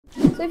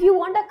So if you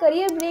want a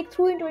career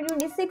breakthrough in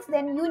 2026,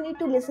 then you need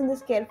to listen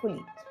this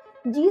carefully.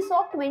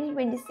 GSOC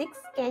 2026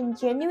 can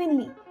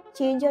genuinely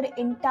change your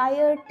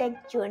entire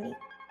tech journey.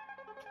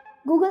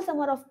 Google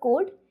Summer of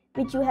Code,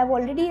 which you have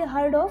already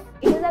heard of,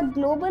 it is a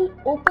global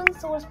open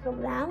source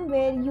program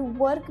where you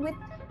work with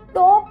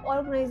top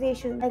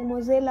organizations like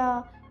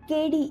Mozilla,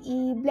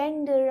 KDE,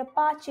 Blender,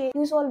 Apache.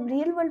 You solve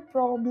real world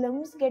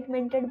problems, get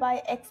mentored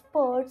by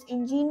experts,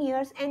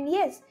 engineers, and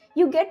yes,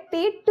 you get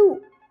paid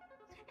too.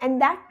 And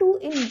that too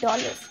in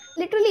dollars.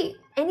 Literally,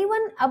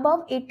 anyone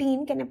above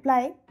 18 can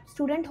apply.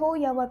 Student ho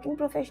ya working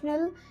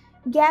professional,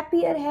 gap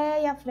year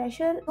hai ya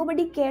fresher,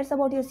 nobody cares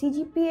about your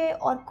CGPA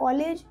or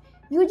college.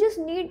 You just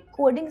need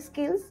coding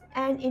skills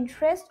and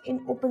interest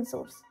in open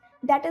source.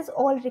 That is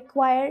all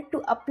required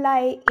to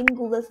apply in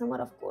Google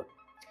Summer of Code.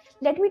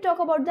 Let me talk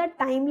about the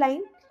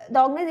timeline. The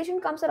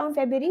organization comes around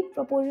February,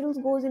 proposals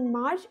goes in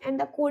March, and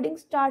the coding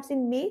starts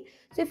in May.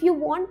 So if you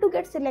want to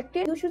get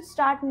selected, you should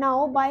start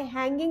now by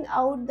hanging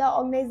out the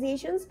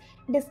organization's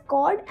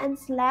Discord and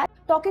Slack,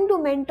 talking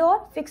to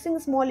mentor, fixing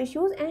small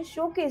issues, and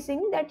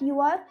showcasing that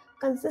you are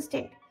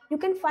consistent. You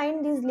can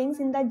find these links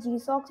in the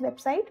GSOC's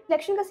website.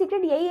 Selection का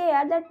secret यही है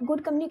यार, that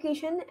good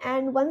communication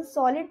and one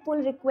solid pull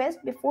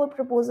request before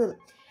proposal.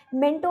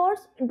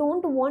 Mentors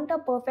don't want a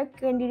perfect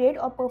candidate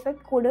or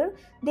perfect coder.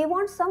 They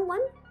want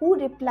someone who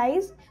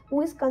replies, who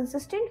is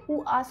consistent,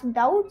 who asks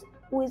doubts,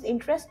 who is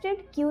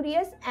interested,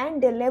 curious, and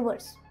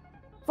delivers.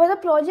 For the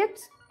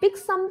projects, pick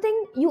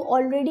something you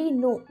already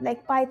know,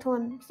 like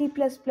Python, C++,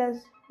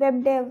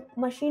 web dev,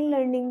 machine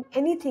learning,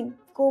 anything.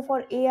 Go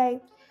for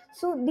AI.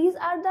 So these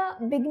are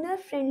the beginner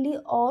friendly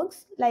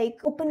orgs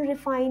like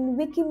OpenRefine,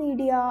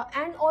 Wikimedia,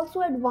 and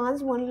also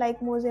advanced one like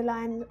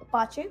Mozilla and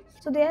Apache.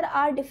 So there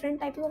are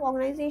different types of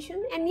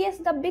organization. And yes,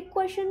 the big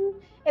question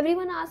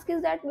everyone asks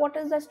is that what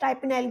is the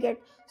stipend I'll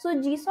get? So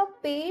GSOC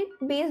paid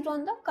based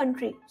on the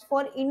country.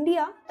 For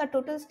India, the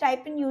total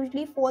stipend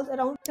usually falls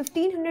around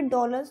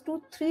 $1,500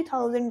 to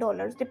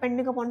 $3,000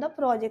 depending upon the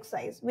project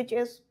size, which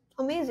is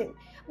amazing.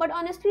 But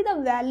honestly,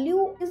 the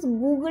value is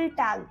Google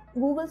tag,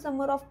 Google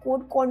Summer of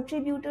Code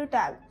contributor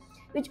tag,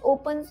 which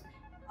opens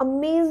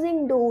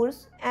amazing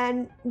doors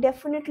and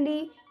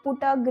definitely put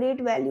a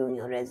great value in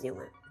your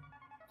resume.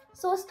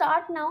 So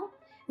start now,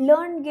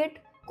 learn Git,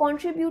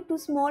 contribute to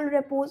small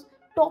repos,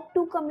 talk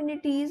to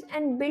communities,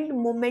 and build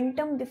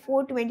momentum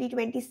before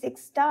 2026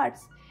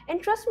 starts.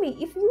 And trust me,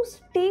 if you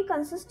stay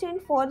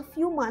consistent for a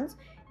few months,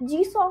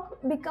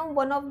 GSOC become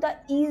one of the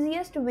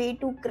easiest way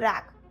to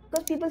crack.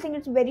 Because people think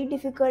it's very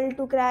difficult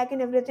to crack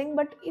and everything,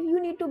 but if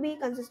you need to be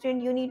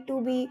consistent, you need to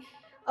be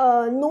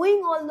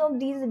knowing all of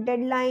these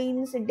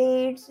deadlines,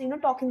 dates,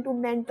 talking to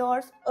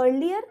mentors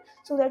earlier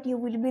so that you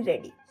will be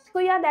ready. So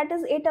yeah, that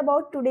is it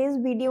about today's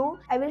video.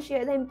 I will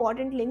share the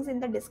important links in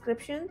the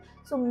description.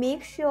 So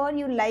make sure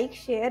you like,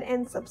 share,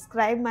 and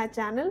subscribe my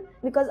channel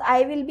because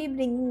I will be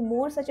bringing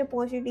more such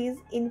opportunities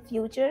in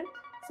future.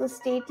 So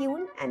stay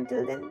tuned.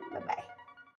 Until then, bye bye.